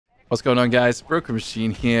What's going on, guys? Broken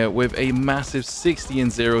Machine here with a massive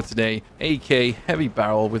 60-0 today. AEK heavy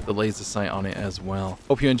barrel with the laser sight on it as well.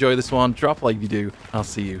 Hope you enjoy this one. Drop a like if you do. I'll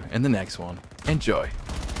see you in the next one. Enjoy.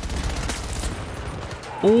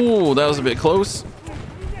 Oh, that was a bit close.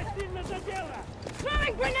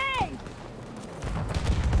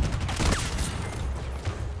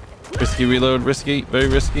 Risky reload, risky, very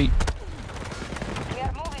risky.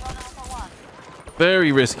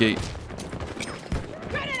 Very risky.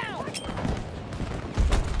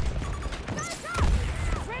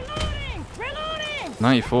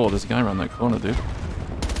 94, there's a guy around that corner, dude.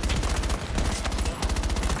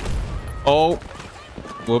 Oh,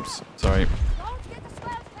 whoops, sorry.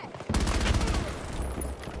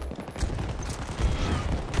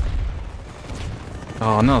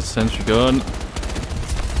 Oh, no, sentry gun.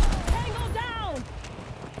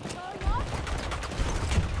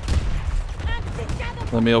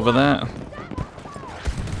 Let me over that.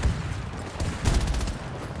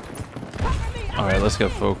 Alright, let's get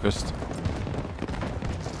focused.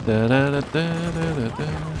 Da, da, da, da, da, da.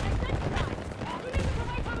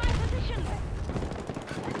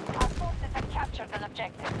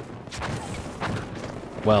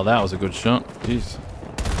 Well, that was a good shot. Jeez.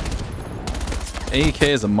 AEK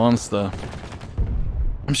is a monster.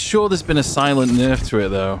 I'm sure there's been a silent nerf to it,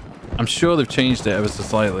 though. I'm sure they've changed it ever so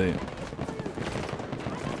slightly.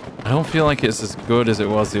 I don't feel like it's as good as it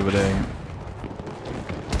was the other day.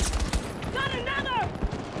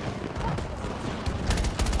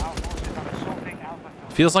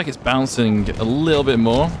 Feels like it's bouncing a little bit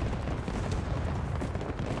more.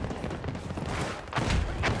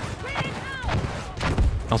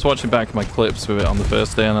 I was watching back my clips with it on the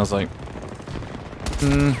first day and I was like,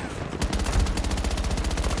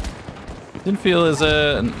 didn't feel as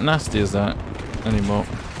nasty as that anymore.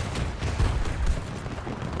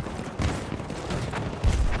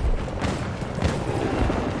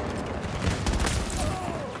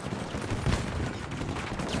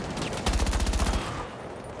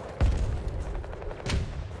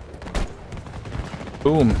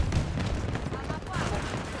 Boom.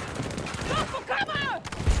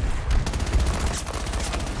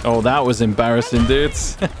 Oh, that was embarrassing,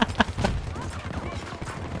 dudes.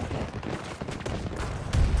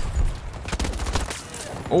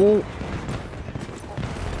 Oh.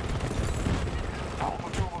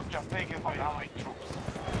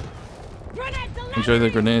 Enjoy the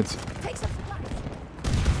grenades.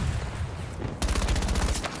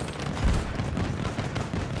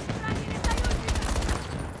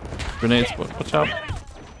 Grenades, watch out.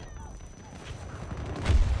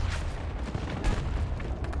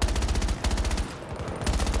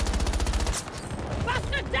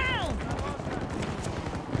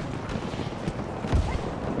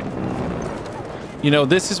 You know,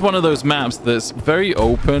 this is one of those maps that's very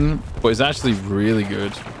open, but it's actually really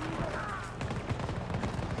good.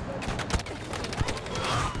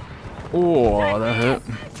 Oh, that hurt.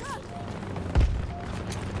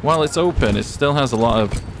 While it's open, it still has a lot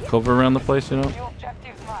of cover around the place, you know?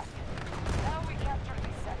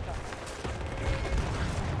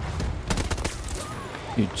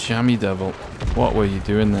 You jammy devil. What were you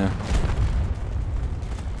doing there?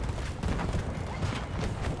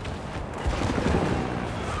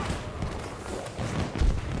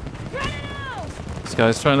 This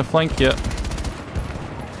guy's trying to flank you.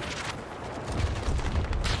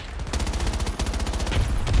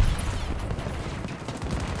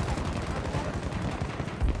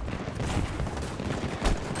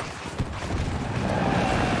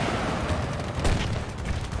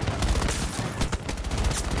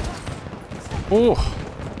 Oh.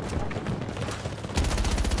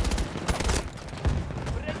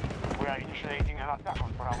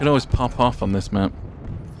 You can always pop off on this map.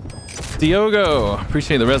 Diogo,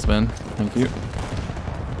 appreciate the res, man. Thank you.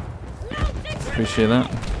 Appreciate that.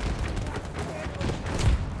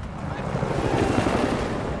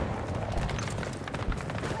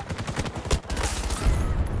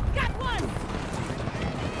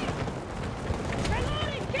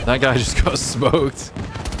 That guy just got smoked.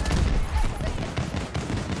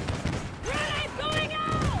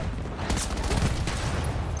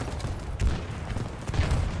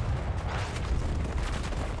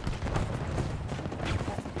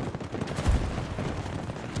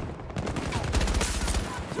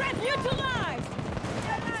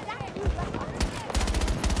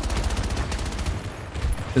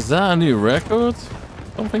 Is that a new record?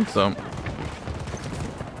 I don't think so.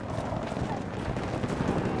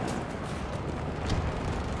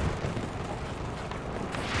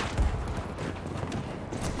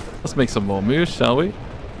 Let's make some more moves, shall we?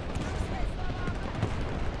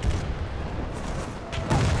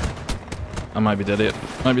 I might be dead here.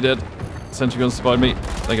 Might be dead. Sentry gun spied me.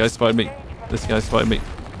 That guy spied me. This guy spied me.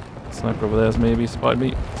 Sniper over there's maybe spied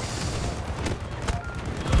me.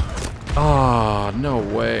 Oh, no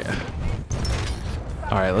way.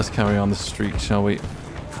 Alright, let's carry on the streak, shall we?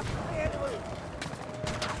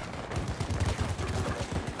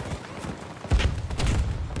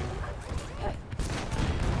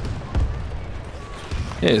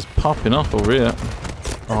 It is popping off over here.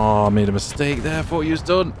 Oh, I made a mistake there. Thought you was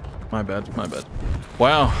done. My bad, my bad.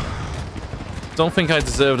 Wow. Don't think I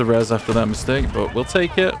deserved a res after that mistake, but we'll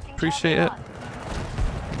take it. Appreciate it.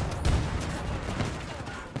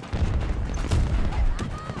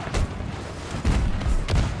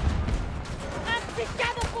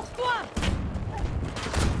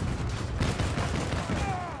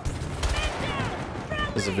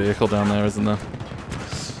 There's a vehicle down there, isn't there?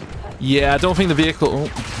 Yeah, I don't think the vehicle... Oh.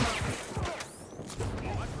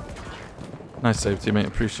 Nice save, teammate.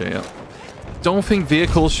 Appreciate it. Don't think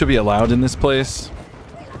vehicles should be allowed in this place.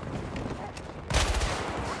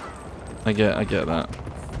 I get that.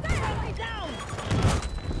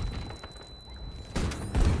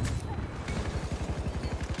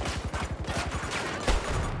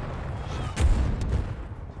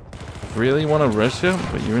 Really want to rush you,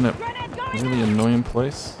 but you're in a really annoying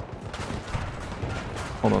place.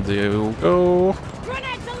 Hold on, Diego. Go.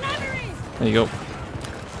 There you go.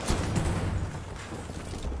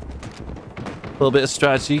 A little bit of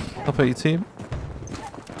strategy. Help out your team.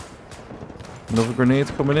 Another grenade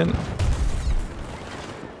coming in.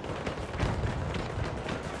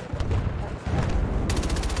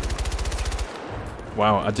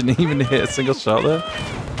 Wow, I didn't even hit a single shot there.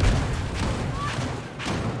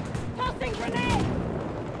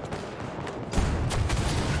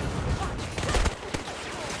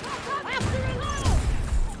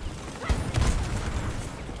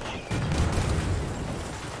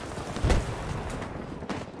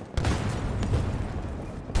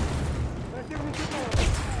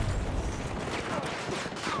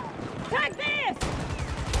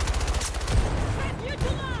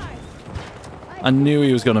 I knew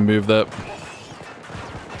he was going to move that.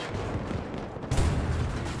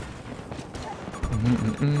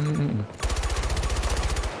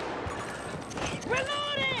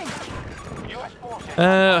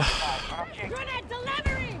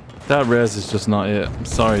 That res is just not it. I'm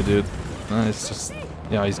sorry, dude. It's just...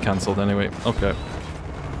 Yeah, he's cancelled anyway. Okay.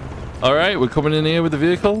 Alright, we're coming in here with the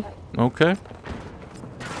vehicle. Okay.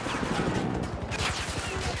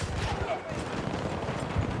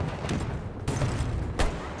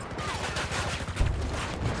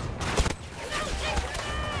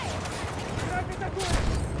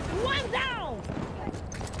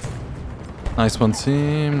 Nice one,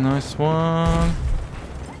 team. Nice one.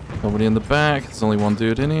 Nobody in the back. There's only one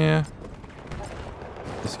dude in here.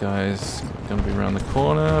 This guy's gonna be around the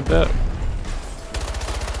corner a bit.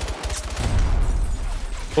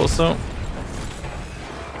 Thought so.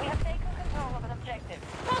 We have taken control of an objective.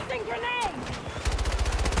 Tossing grenade!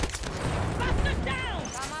 Bastard down!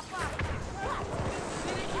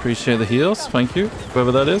 Appreciate the heals. Thank you,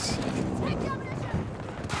 whoever that is.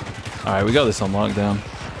 Alright, we got this on lockdown.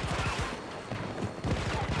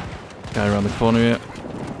 Guy around the corner here.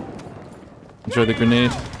 Enjoy the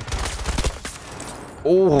grenade.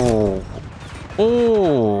 Oh.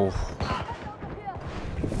 Oh.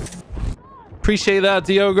 Appreciate that,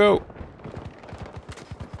 Diogo.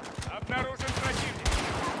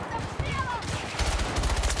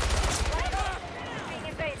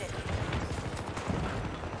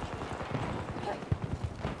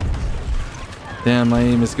 Damn, my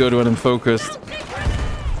aim is good when I'm focused.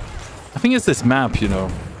 I think it's this map, you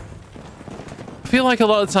know. I feel like a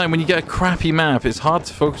lot of the time when you get a crappy map, it's hard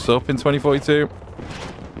to focus up in 2042.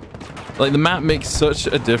 Like, the map makes such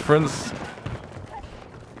a difference.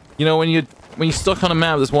 You know, when you're stuck on a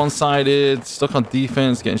map that's one-sided, stuck on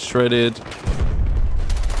defense, getting shredded.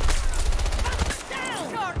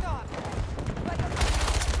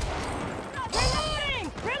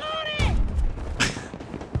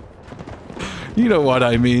 You know what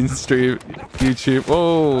I mean, stream, YouTube.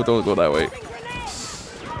 Oh, don't go that way.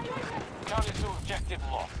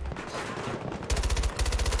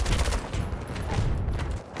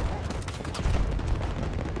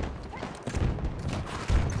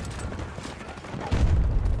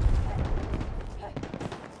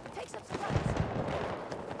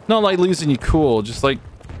 Not like losing your cool, just like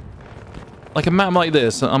a map like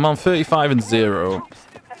this. I'm on 35 and 0.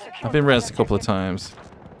 I've been rezzed a couple of times.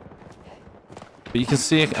 But you can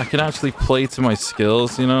see I can actually play to my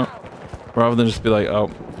skills, you know? Rather than just be like, oh,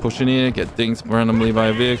 pushing here, get dinked randomly by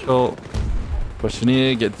a vehicle. Pushing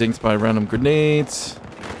here, get dinked by random grenades.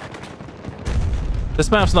 This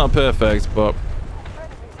map's not perfect, but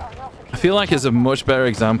I feel like it's a much better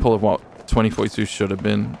example of what 2042 should have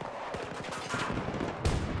been.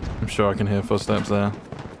 I'm sure I can hear footsteps there.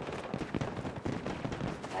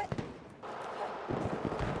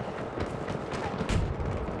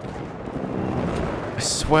 I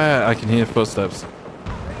swear I can hear footsteps.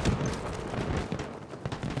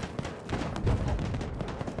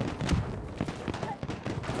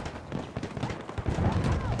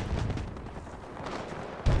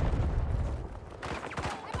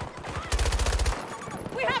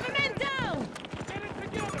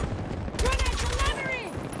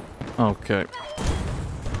 Okay.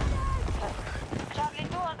 Charlie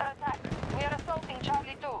 2 under attack. We are assaulting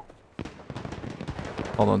Charlie 2.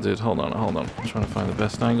 Hold on, dude. Hold on. I'm trying to find the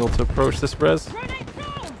best angle to approach this res.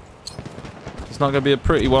 It's not going to be a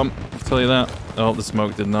pretty one, I can tell you that. Oh, the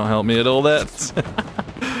smoke did not help me at all there.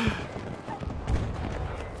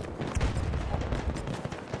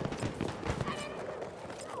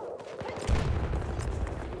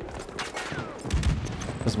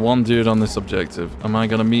 There's one dude on this objective. Am I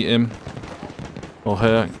going to meet him? Or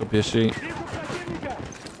her? Could be a she.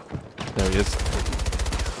 There he is.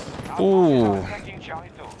 Ooh.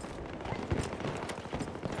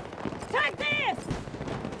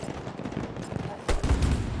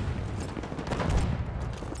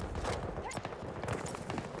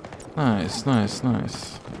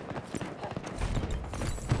 Nice.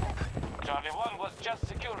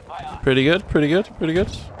 Pretty good.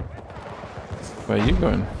 Where are you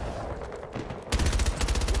going?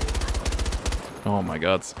 Oh my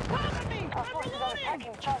god.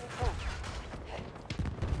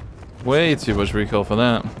 Way too much recoil for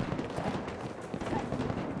that.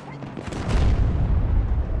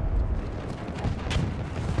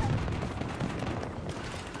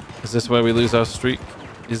 Is this where we lose our streak?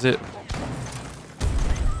 Is it?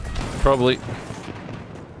 Probably.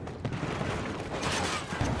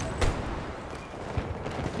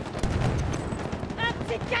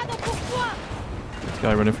 This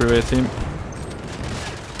guy running through here, team.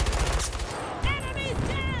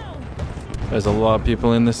 There's a lot of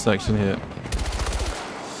people in this section here.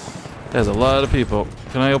 There's a lot of people.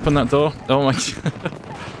 Can I open that door? Oh my god.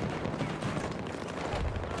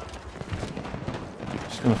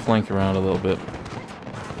 Just gonna flank around a little bit.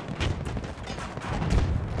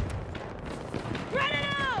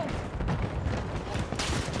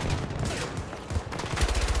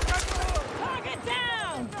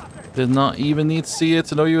 Did not even need to see it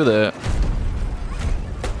to know you were there.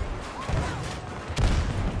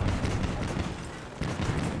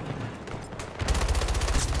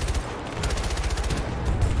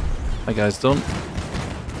 That guy's done.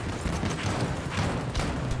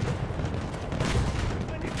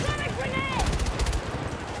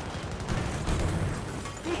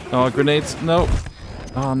 Oh, grenades. No.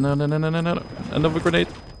 Oh, no. Another grenade.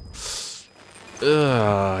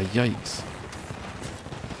 Ugh, yikes.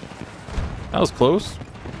 That was close.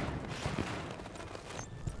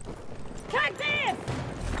 Tag this!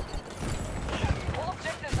 All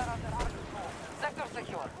objectives are under our control. Sector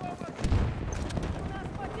secure.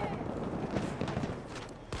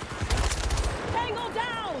 Tango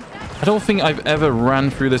down! I don't think I've ever ran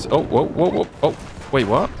through this. Oh, whoa. Oh, wait,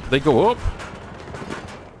 what? They go up?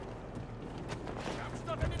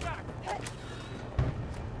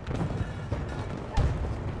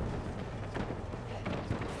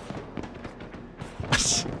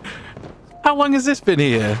 How long has this been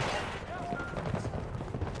here?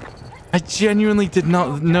 I genuinely did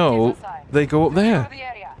not know they go up there.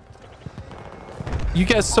 You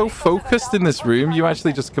get so focused in this room, you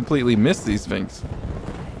actually just completely miss these things.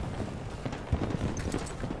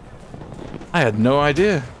 I had no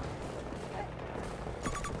idea.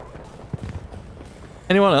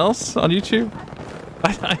 Anyone else on YouTube?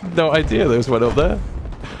 I had no idea those went up there.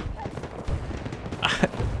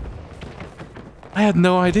 I had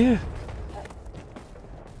no idea.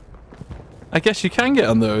 I guess you can get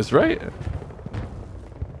on those, right?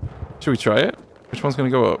 Should we try it? Which one's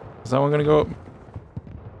going to go up? Is that one going to go up?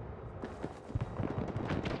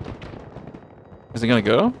 Is it going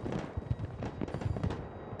to go?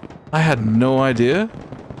 I had no idea.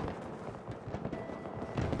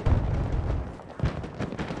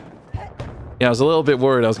 Yeah, I was a little bit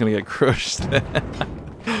worried I was going to get crushed.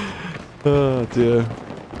 Oh, dear.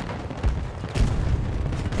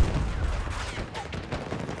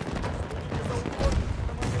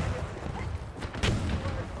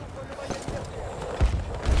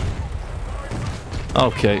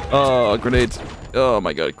 Okay. Oh, grenades. Oh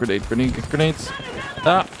my god. Grenades.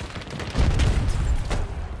 Ah.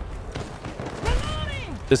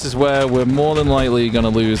 This is where we're more than likely going to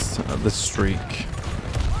lose the streak.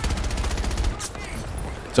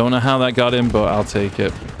 Don't know how that got him, but I'll take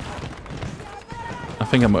it. I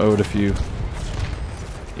think I'm owed a few.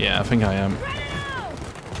 Yeah, I think I am.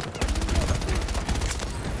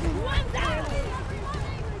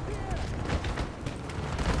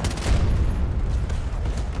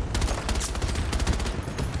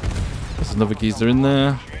 There's another geezer in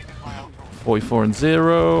there. 44 and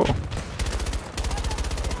 0. He's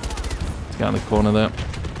got in the corner there.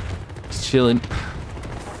 He's chilling.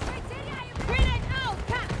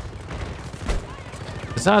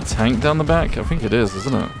 Is that a tank down the back? I think it is,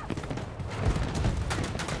 isn't it?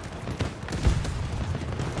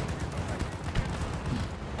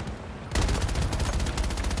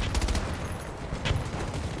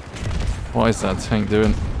 What is that tank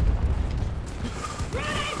doing?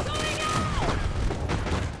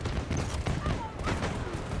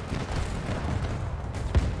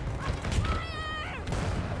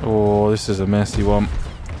 Oh, this is a messy one.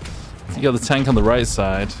 You got the tank on the right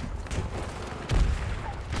side.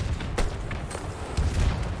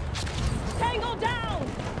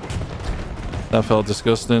 That felt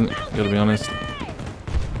disgusting, gotta be honest.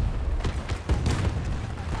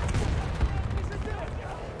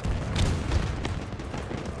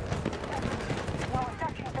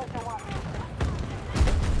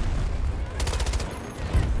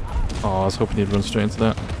 Oh, I was hoping he'd run straight into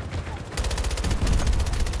that.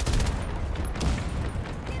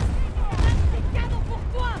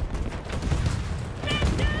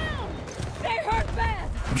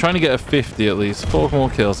 I'm trying to get a 50 at least. 4 more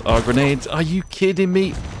kills. Oh, grenades. Are you kidding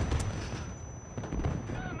me?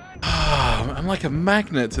 I'm like a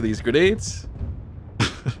magnet to these grenades.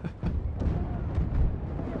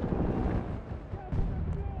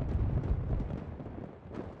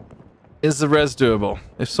 Is the res doable?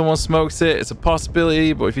 If someone smokes it, it's a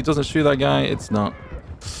possibility, but if he doesn't shoot that guy, it's not.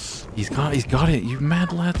 He's got it, you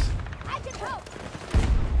mad lad.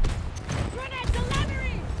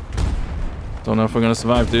 Don't know if we're gonna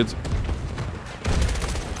survive, dude.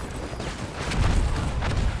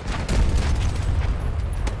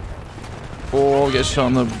 Oh, get shot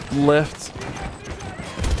on the left.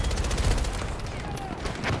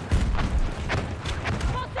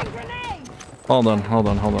 Hold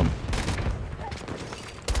on.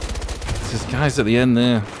 There's guys at the end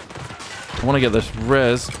there. I want to get this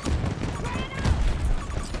res.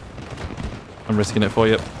 I'm risking it for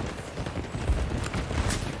you.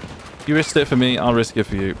 You risked it for me, I'll risk it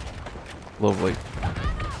for you. Lovely.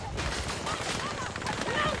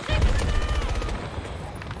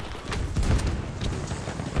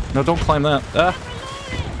 No, don't climb that. Ah!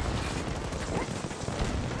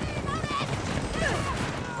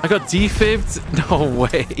 I got defibbed? No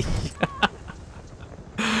way.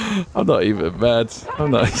 I'm not even mad.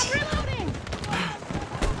 I'm not.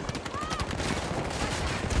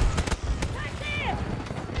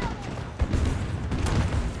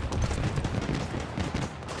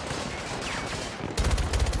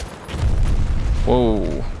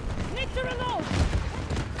 Whoa.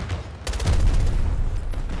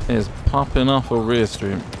 It's popping off over here,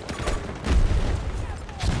 stream.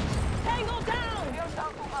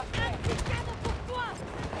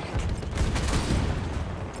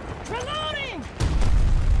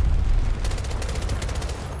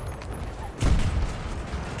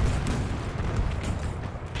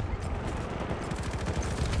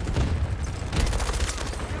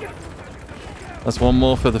 That's one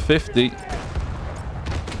more for the 50.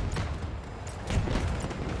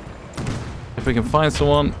 If we can find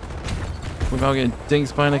someone without getting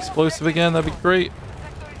dinked by an explosive again, that'd be great.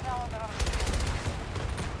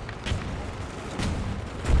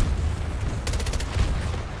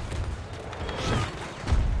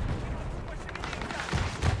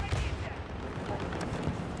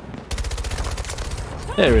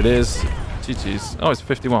 There it is. GG's. Oh, it's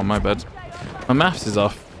 51, my bad. My maths is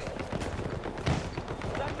off.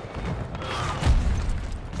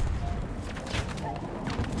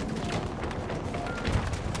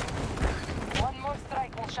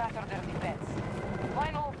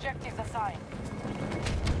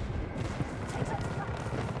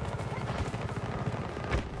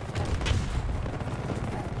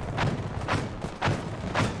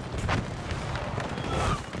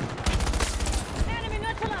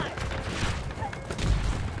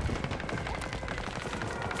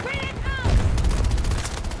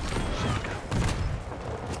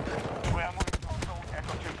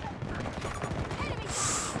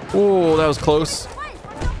 Oh, that was close.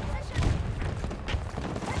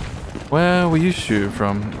 Where were you shooting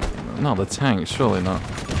from? Not the tank, surely not.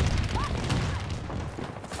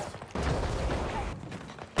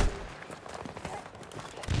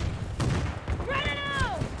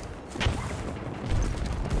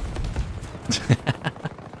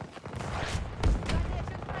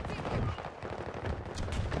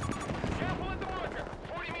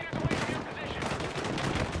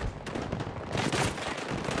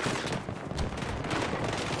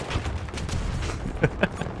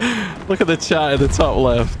 Look at the chat at the top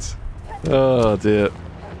left. Oh dear.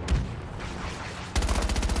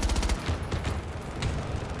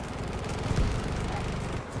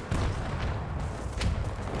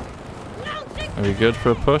 Are we good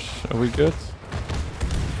for a push? Are we good?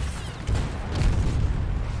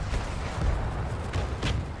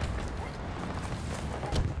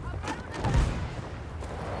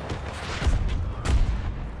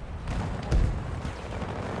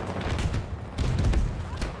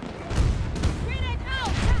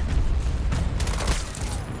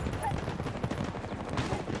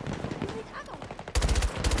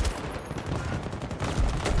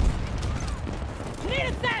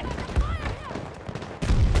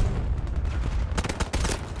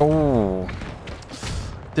 Oh,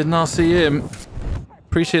 did not see him.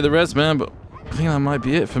 Appreciate the res, man, but I think that might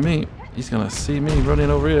be it for me. He's gonna see me running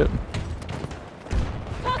over here.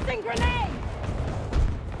 Tossing grenade!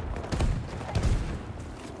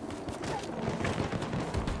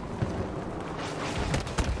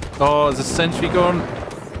 Oh, there's a sentry gone.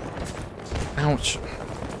 Ouch.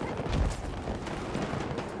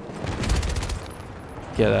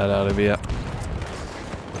 Get that out of here.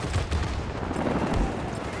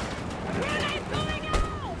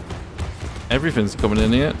 Everything's coming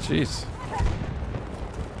in here. Jeez.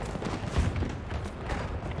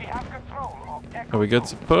 Are we good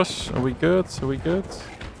to push? Are we good? Are we good?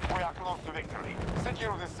 We are close to victory.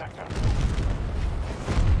 Secure this sector.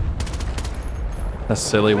 That's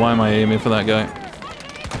silly. Why am I aiming for that guy?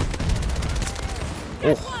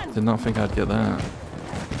 Oh, did not think I'd get that.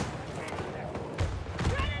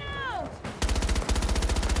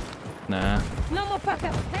 Nah. No more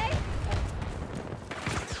fuck-ups, hey?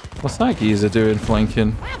 What's that geezer doing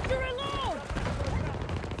flanking? After reload!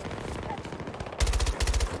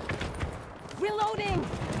 Reloading!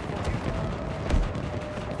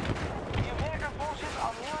 The American forces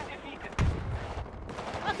are nearly defeated.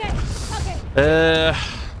 Okay.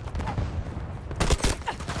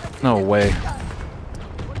 No way.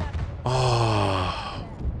 Oh.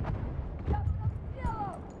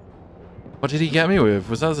 What did he get me with?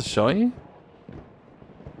 Was that a shotty?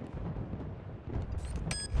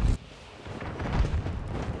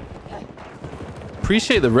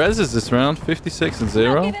 Appreciate the reses this round. 56 and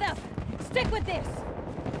 0. Give it up. Stick with this.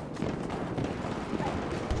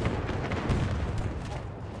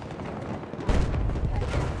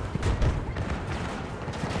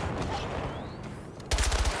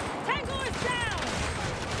 Tango is down.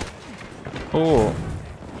 Oh.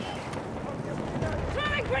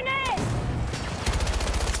 Throwing grenade.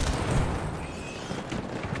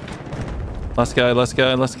 Last guy, last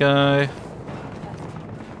guy, last guy.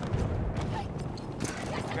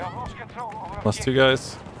 Last two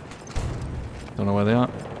guys. Don't know where they are.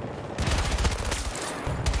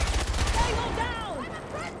 Tango down.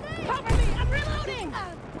 Cover me. I'm reloading.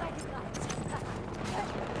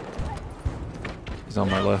 He's on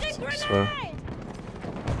my left, I swear.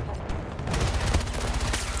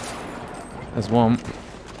 There's one.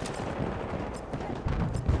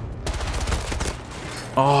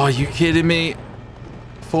 Oh, are you kidding me?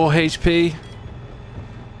 4 HP.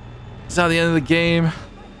 Is that the end of the game?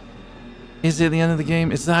 Is it the end of the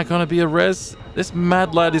game? Is that gonna be a res? This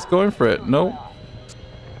mad lad is going for it. No.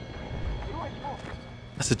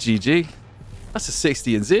 That's a GG. That's a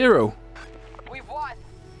 60 and 0. We've won.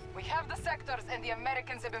 We have the sectors and the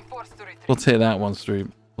Americans have been forced to retreat. We'll take that one,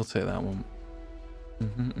 stream. We'll take that one.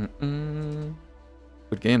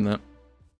 Good game, that.